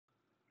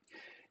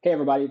Hey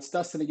everybody, it's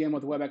Dustin again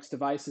with the Webex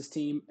Devices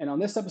team. And on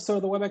this episode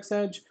of the Webex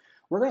Edge,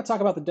 we're going to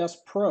talk about the Desk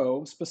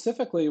Pro.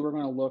 Specifically, we're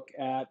going to look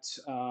at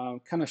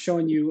kind of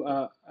showing you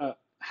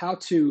how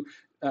to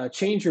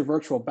change your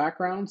virtual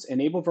backgrounds,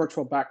 enable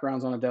virtual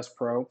backgrounds on a Desk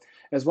Pro,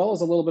 as well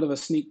as a little bit of a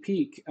sneak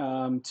peek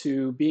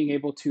to being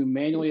able to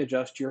manually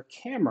adjust your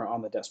camera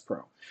on the Desk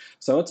Pro.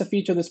 So it's a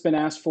feature that's been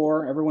asked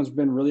for. Everyone's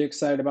been really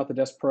excited about the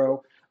Desk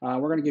Pro.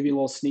 We're going to give you a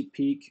little sneak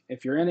peek.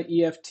 If you're in an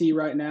EFT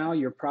right now,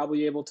 you're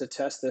probably able to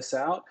test this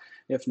out.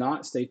 If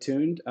not, stay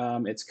tuned.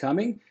 It's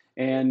coming,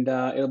 and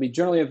it'll be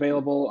generally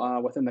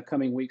available within the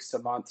coming weeks to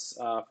months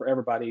for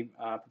everybody,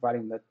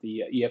 providing that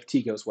the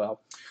EFT goes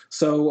well.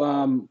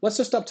 So let's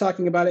just stop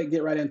talking about it and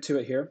get right into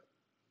it here.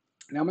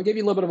 Now, I'm going to give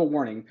you a little bit of a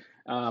warning.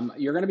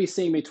 You're going to be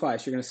seeing me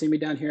twice. You're going to see me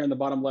down here in the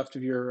bottom left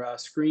of your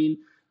screen.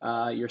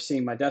 You're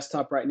seeing my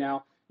desktop right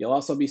now. You'll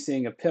also be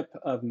seeing a pip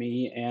of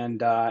me, and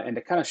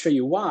to kind of show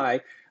you why,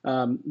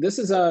 this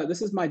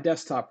is my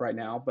desktop right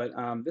now, but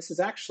this is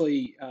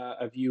actually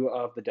a view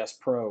of the Desk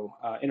Pro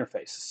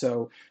interface.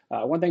 So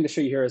one thing to show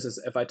you here is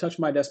if I touch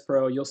my Desk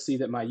Pro, you'll see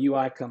that my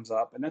UI comes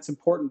up, and that's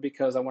important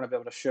because I want to be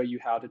able to show you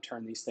how to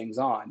turn these things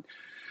on.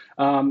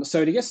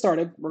 So to get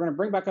started, we're going to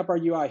bring back up our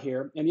UI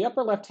here. In the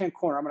upper left-hand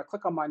corner, I'm going to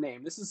click on my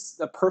name. This is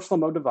a personal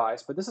mode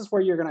device, but this is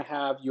where you're going to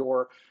have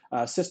your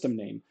system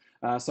name.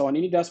 So on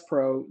any Desk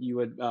Pro, you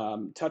would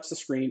touch the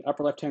screen,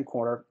 upper left-hand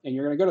corner, and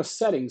you're going to go to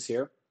Settings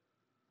here.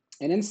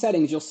 And in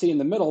Settings, you'll see in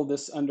the middle,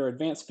 this under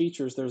Advanced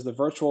Features, there's the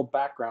Virtual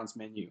Backgrounds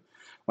menu.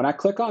 When I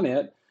click on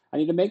it, I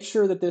need to make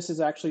sure that this is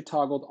actually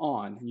toggled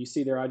on. And you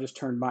see there, I just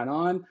turned mine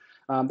on.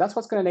 That's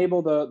what's going to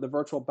enable the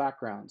virtual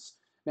backgrounds.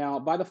 Now,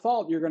 by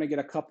default, you're going to get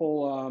a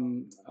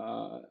couple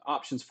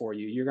options for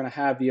you. You're going to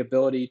have the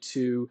ability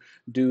to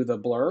do the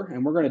blur,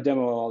 and we're going to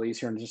demo all these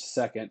here in just a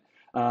second.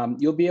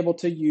 You'll be able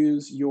to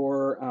use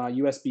your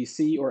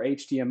USB-C or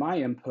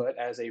HDMI input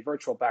as a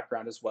virtual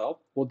background as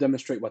well. We'll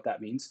demonstrate what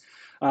that means.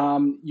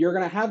 You're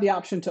going to have the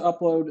option to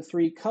upload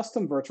 3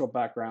 custom virtual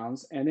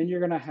backgrounds, and then you're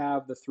going to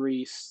have the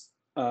 3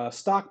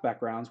 stock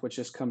backgrounds, which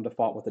just come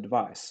default with the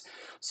device.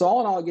 So all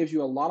in all, it gives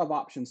you a lot of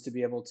options to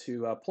be able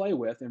to play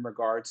with in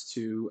regards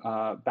to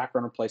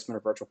background replacement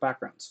or virtual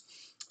backgrounds.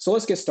 So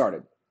let's get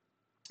started.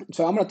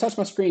 So I'm going to touch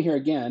my screen here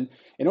again.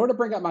 In order to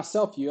bring up my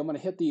self view, I'm going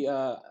to hit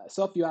the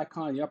self view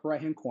icon in the upper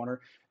right hand corner,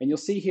 and you'll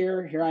see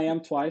here I am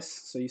twice,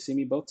 so you see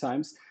me both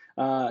times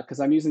because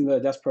I'm using the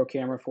Desk Pro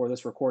camera for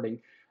this recording.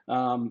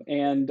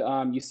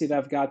 You see that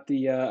I've got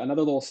the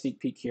another little sneak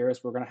peek here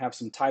as we're going to have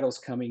some titles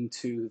coming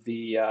to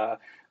the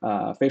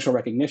facial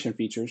recognition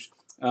features.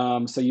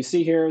 So you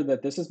see here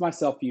that this is my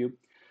self view.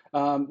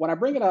 When I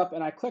bring it up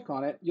and I click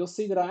on it, you'll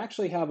see that I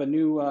actually have a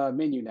new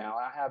menu now.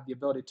 I have the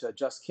ability to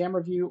adjust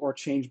camera view or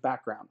change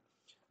background.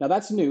 Now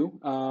that's new,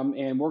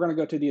 and we're going to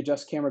go to the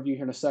adjust camera view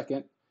here in a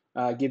second,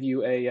 give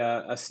you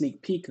a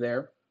sneak peek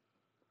there.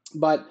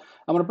 But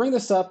I'm going to bring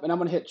this up and I'm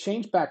going to hit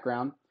change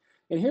background.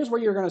 And here's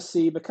where you're going to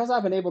see, because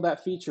I've enabled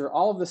that feature,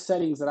 all of the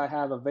settings that I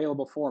have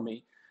available for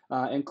me,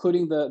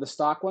 including the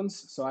stock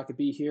ones. So I could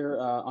be here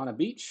on a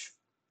beach,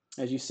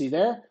 as you see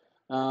there.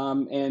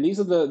 And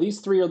these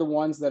 3 are the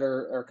ones that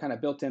are kind of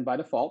built in by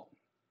default.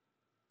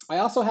 I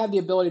also have the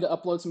ability to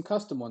upload some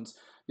custom ones.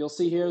 You'll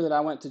see here that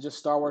I went to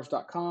just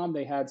starwars.com.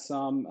 They had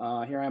some,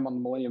 here I am on the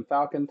Millennium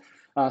Falcon.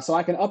 So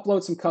I can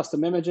upload some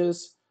custom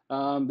images.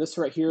 This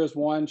right here is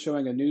one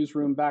showing a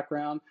newsroom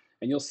background.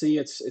 And you'll see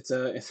it's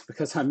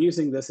because I'm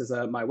using this as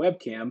my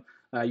webcam.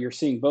 You're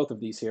seeing both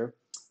of these here.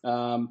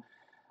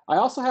 I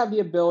also have the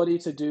ability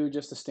to do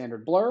just a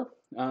standard blur,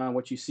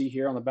 what you see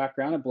here on the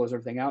background. It blurs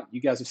everything out.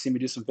 You guys have seen me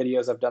do some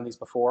videos. I've done these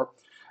before.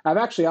 I've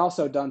actually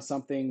also done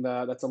something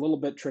that's a little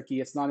bit tricky.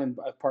 It's not in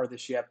a part of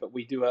this yet, but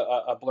we do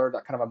a blur,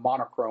 that kind of a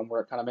monochrome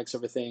where it kind of makes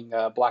everything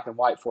black and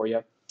white for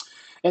you.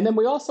 And then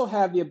we also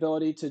have the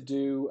ability to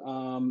do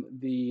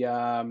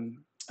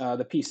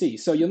the PC.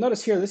 So you'll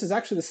notice here, this is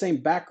actually the same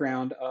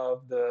background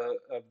of the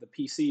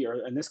PC,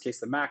 or in this case,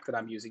 the Mac that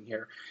I'm using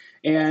here.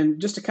 And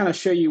just to kind of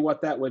show you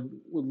what that would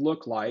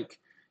look like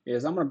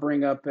is I'm going to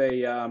bring up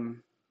a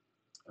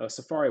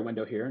Safari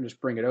window here and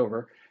just bring it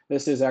over.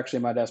 This is actually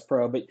my Desk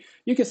Pro, but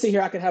you can see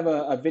here I could have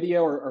a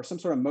video or some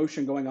sort of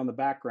motion going on the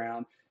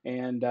background,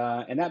 and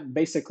that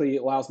basically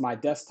allows my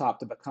desktop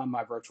to become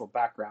my virtual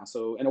background.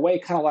 So in a way,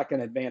 kind of like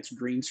an advanced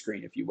green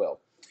screen, if you will.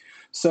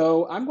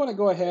 So I'm going to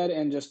go ahead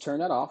and just turn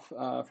that off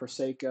for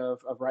sake of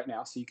right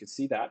now so you can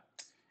see that.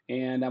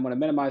 And I'm going to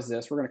minimize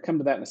this. We're going to come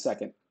to that in a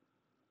second.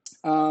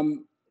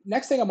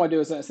 Next thing I'm going to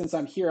do is, since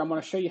I'm here, I'm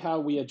going to show you how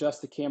we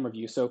adjust the camera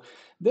view. So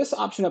this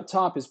option up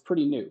top is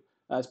pretty new.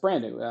 It's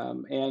brand new.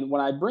 And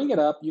when I bring it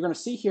up, you're going to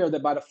see here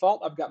that by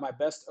default, I've got my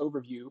best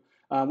overview,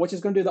 which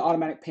is going to do the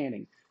automatic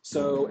panning.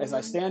 So as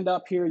I stand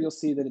up here, you'll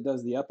see that it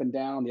does the up and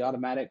down, the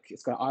automatic.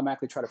 It's going to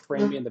automatically try to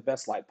frame me in the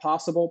best light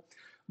possible.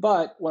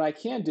 But what I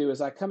can do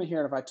is I come in here,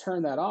 and if I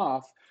turn that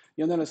off,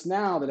 you'll notice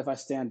now that if I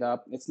stand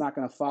up, it's not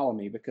going to follow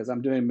me because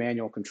I'm doing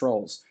manual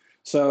controls.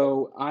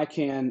 So I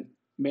can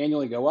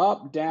manually go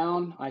up,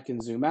 down, I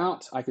can zoom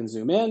out, I can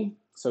zoom in,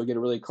 so get it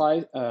really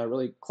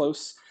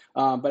close.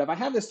 But if I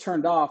have this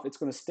turned off, it's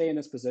going to stay in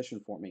this position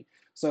for me.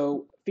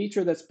 So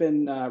feature that's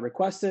been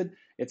requested,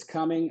 it's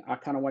coming. I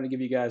kind of want to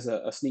give you guys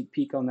a sneak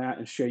peek on that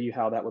and show you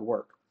how that would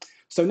work.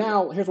 So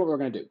now here's what we're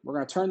going to do. We're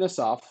going to turn this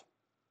off,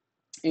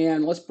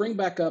 and let's bring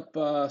back up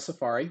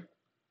Safari.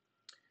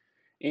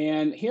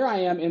 And here I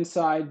am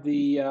inside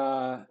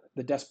the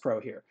Desk Pro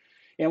here.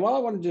 And what I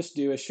want to just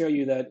do is show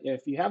you that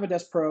if you have a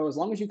Desk Pro, as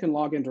long as you can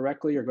log in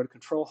directly or go to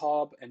Control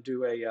Hub and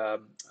do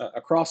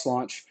a cross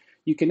launch,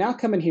 you can now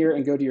come in here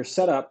and go to your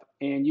setup,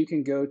 and you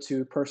can go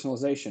to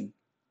personalization.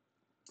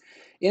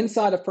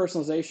 Inside of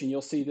personalization,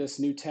 you'll see this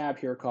new tab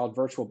here called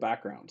Virtual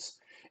Backgrounds.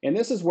 And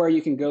this is where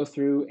you can go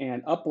through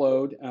and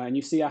upload, and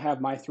you see I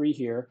have my 3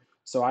 here,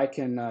 so I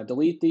can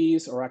delete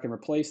these, or I can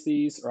replace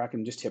these, or I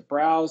can just hit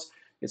Browse.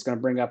 It's going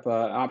to bring up an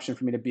option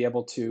for me to be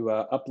able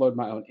to upload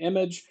my own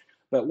image.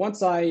 But once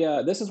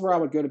this is where I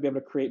would go to be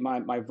able to create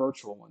my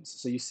virtual ones.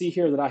 So you see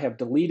here that I have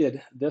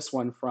deleted this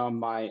one from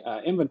my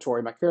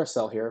inventory, my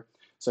carousel here.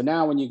 So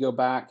now when you go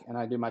back and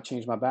I do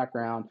change my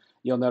background,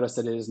 you'll notice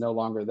that it is no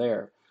longer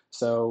there.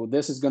 So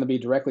this is going to be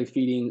directly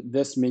feeding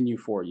this menu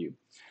for you.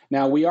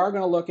 Now we are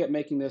going to look at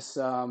making this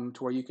to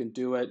where you can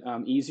do it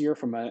easier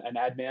from an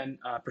admin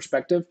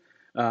perspective,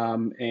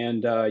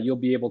 and you'll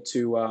be able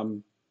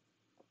to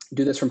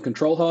do this from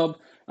Control Hub,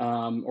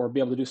 or be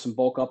able to do some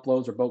bulk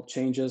uploads or bulk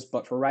changes.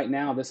 But for right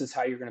now, this is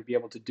how you're going to be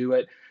able to do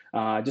it.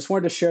 I just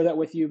wanted to share that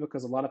with you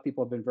because a lot of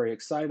people have been very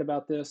excited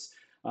about this.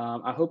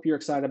 I hope you're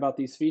excited about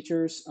these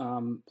features.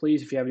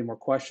 Please, if you have any more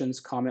questions,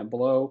 comment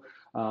below.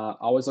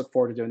 Always look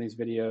forward to doing these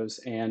videos,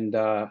 and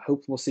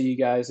hope we'll see you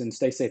guys, and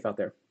stay safe out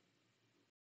there.